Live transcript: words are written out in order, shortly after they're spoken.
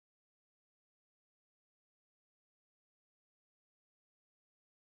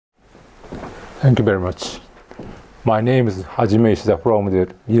Thank you very much. My name is Hajime Ishida from the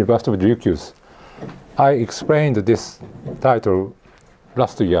University of Ryukyus. I explained this title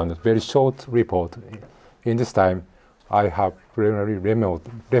last year in a very short report. In this time, I have preliminary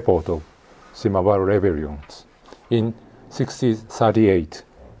report of Shimabara Rebellion in 1638.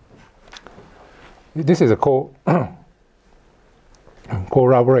 This is a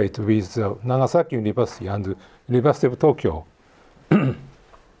collaborate with Nagasaki University and University of Tokyo.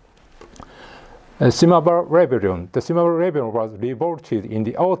 Shimabara Rebellion. The Shimabara Rebellion was revolted in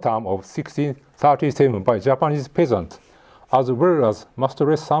the autumn of 1637 by Japanese peasants, as well as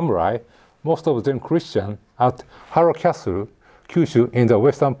masterless samurai, most of them Christian, at Hara Castle, Kyushu, in the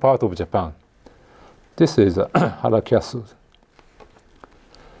western part of Japan. This is Hara Castle.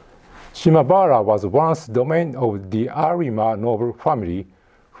 Shimabara was once domain of the Arima noble family,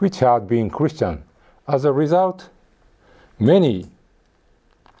 which had been Christian. As a result, many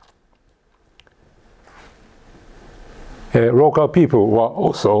local people were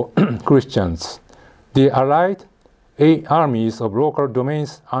also Christians. The allied armies of local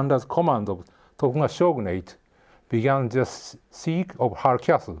domains under the command of Tokugawa shogunate began the siege of Hara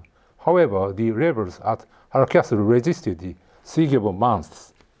Castle. However, the rebels at Hara Castle resisted the siege of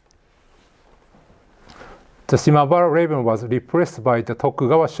months. The Shimabara Rebellion was repressed by the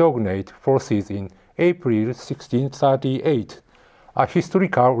Tokugawa shogunate forces in April 1638. A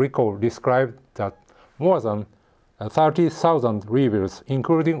historical record described that more than 30,000 rebels,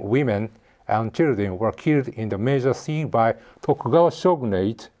 including women and children, were killed in the major siege by Tokugawa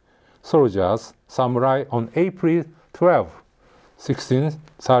shogunate soldiers, samurai, on April 12,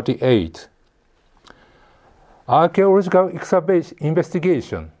 1638. Archaeological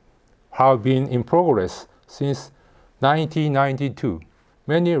investigation have been in progress since 1992.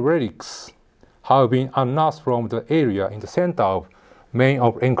 Many relics have been unearthed from the area in the center of main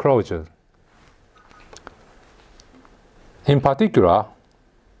of enclosure. In particular,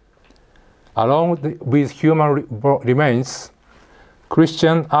 along with human remains,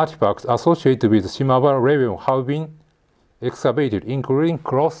 Christian artifacts associated with Shimabara Rebellion have been excavated, including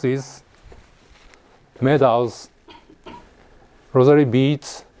crosses, medals, rosary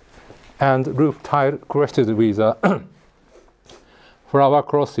beads, and roof tile crested with flower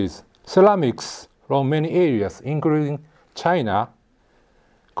crosses. Ceramics from many areas, including China,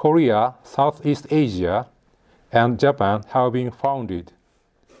 Korea, Southeast Asia, and Japan, have been found.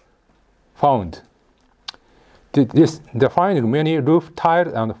 The finding many roof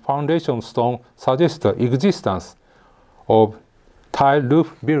tile and foundation stone suggest the existence of tile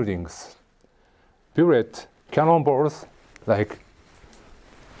roof buildings. Bullet cannonballs like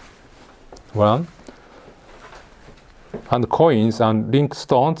one, and coins and ink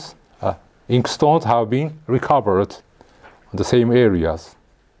stones have been recovered in the same areas.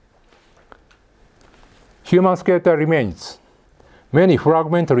 Human skeletal remains. Many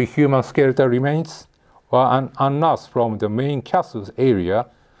fragmentary human skeletal remains were unearthed from the main castle's area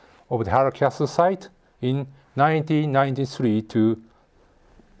of the Hara Castle site in 1993 to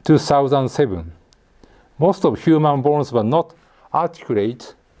 2007. Most of human bones were not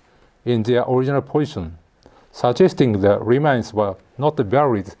articulate in their original position, suggesting the remains were not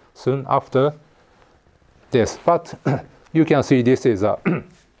buried soon after death. But you can see this is a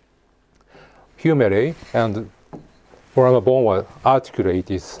humeri, and forever bone was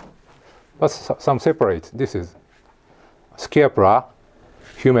articulated, but some separate. This is scapula,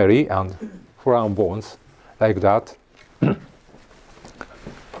 humeri, and forearm bones, like that.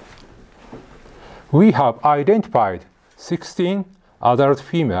 We have identified 16 adult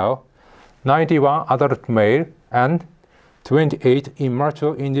female, 91 adult male, and 28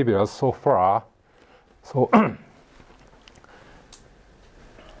 immature individuals so far. So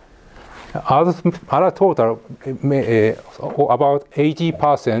other total about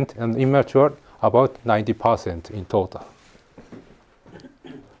 80%, and immature about 90% in total.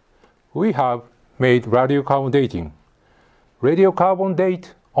 We have made radiocarbon dating. Radiocarbon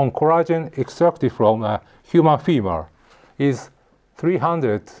date on collagen extracted from a human femur is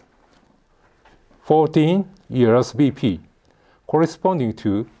 314 years BP, corresponding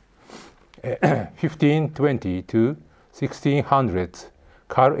to 1520 to 1600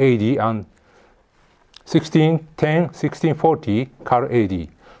 Cal AD and 1610, 1640 Cal AD.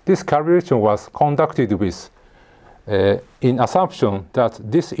 This calculation was conducted with in assumption that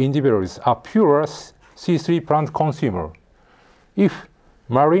this individual is a pure C3 plant consumer. If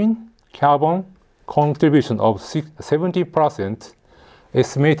marine carbon contribution of 70%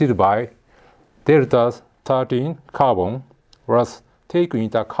 estimated by delta 13 carbon was taken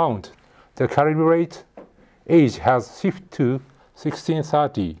into account, the calibrate age has shifted to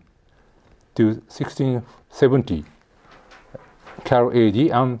 1630 to to 1670 Cal AD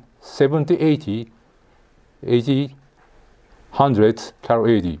and 7080 AD 100 Cal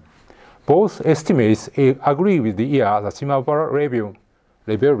AD. Both estimates agree with the year the Shimabara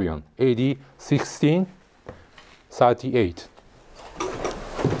Rebellion AD 1638.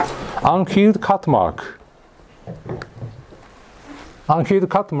 Unhealed cut mark. Unhealed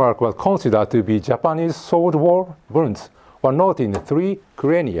cut mark was considered to be Japanese sword war wounds were noted in 3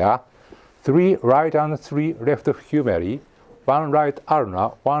 crania, 3 right and 3 left humeri, 1 right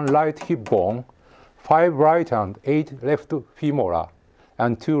ulna, 1 right hip bone, 5 right and 8 left femora,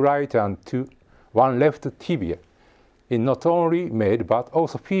 and 2 right and 1 left tibia, in not only male but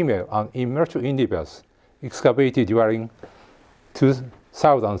also female and immature individuals excavated during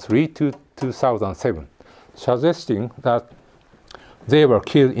 2003 to 2007, suggesting that they were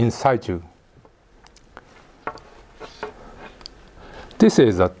killed in situ. This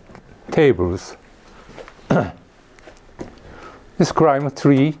is the tables. Describe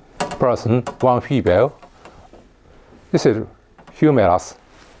 3 person, 1 female. This is humerus,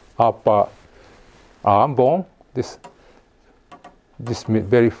 upper arm bone. This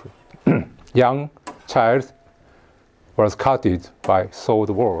very young child was cutted by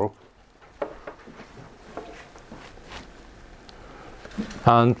sword war.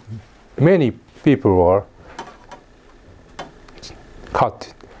 And many people were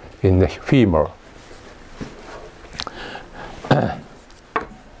cut in the femur.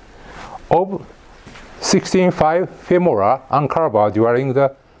 Of 16.5 femora uncovered during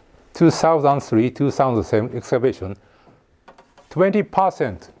the 2003-2007 excavation,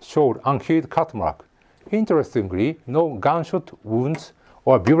 20% showed unhealed cut mark. Interestingly, no gunshot wounds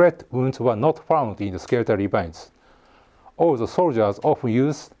or bullet wounds were not found in the skeletal remains. All the soldiers often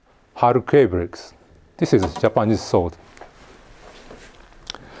used Hara Castle. This is a Japanese sword.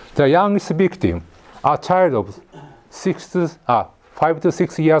 The youngest victim, a child of 5 to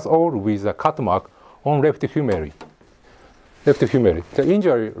 6 years old with a cut mark on left humeri. The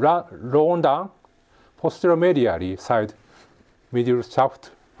injury ran down posteromedially side, middle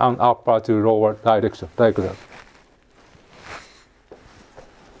shaft, and upper to lower direction, like that.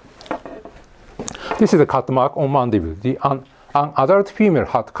 This is a cut mark on mandible. An adult female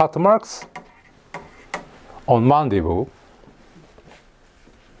had cut marks on mandible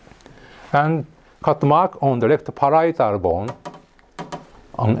and cut mark on the left parietal bone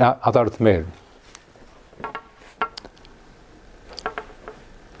on adult male.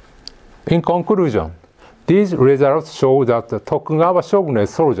 In conclusion, these results show that the Tokugawa shogunate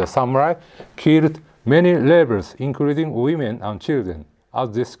soldier samurai killed many rebels, including women and children, as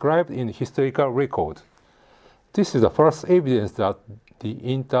described in historical record. This is the first evidence that the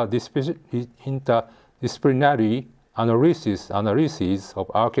interdisciplinary analysis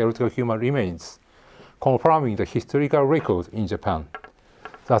of archaeological human remains, confirming the historical record in Japan.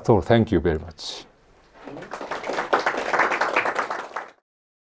 That's all. Thank you very much.